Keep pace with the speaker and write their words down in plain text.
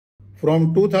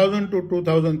From 2000 to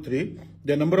 2003,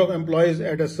 the number of employees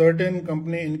at a certain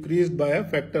company increased by a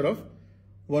factor of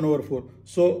 1/4.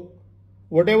 So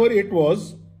whatever it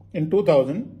was in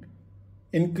 2000,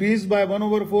 increased by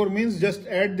 1/4 means just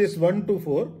add this 1 to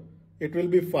 4, it will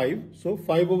be 5. So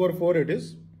 5/4 it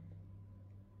is.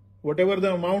 Whatever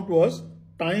the amount was,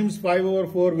 times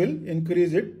 5/4 will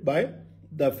increase it by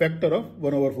the factor of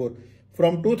 1/4.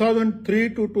 From 2003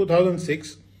 to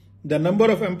 2006, the number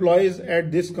of employees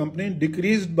at this company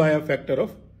decreased by a factor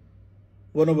of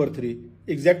 1/3.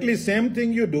 Exactly same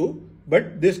thing you do, but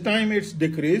this time it's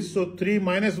decreased. So 3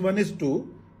 minus 1 is 2.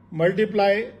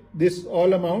 Multiply this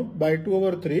all amount by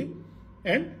 2/3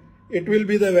 and it will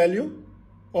be the value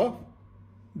of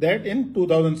that in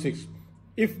 2006.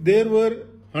 If there were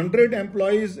 100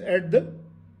 employees at the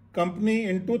company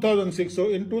in 2006, so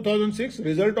in 2006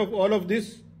 result of all of this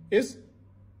is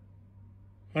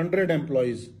 100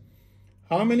 employees.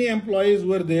 How many employees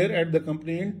were there at the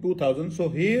company in 2000? So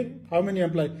here, how many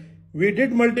employees? We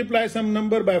did multiply some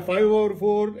number by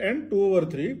 5/4 and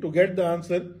 2/3 to get the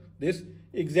answer. This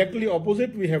exactly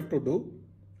opposite we have to do.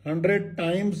 100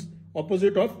 times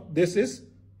opposite of this is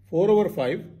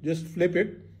 4/5. Just flip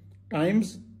it,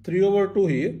 times 3/2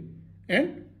 here.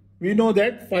 And we know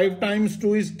that 5 times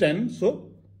 2 is 10. So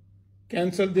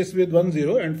cancel this with 1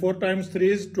 0. And 4 times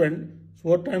 3 is 20.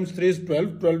 4 times 3 is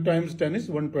 12. 12 times 10 is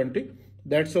 120.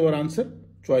 That's our answer,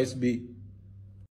 choice B.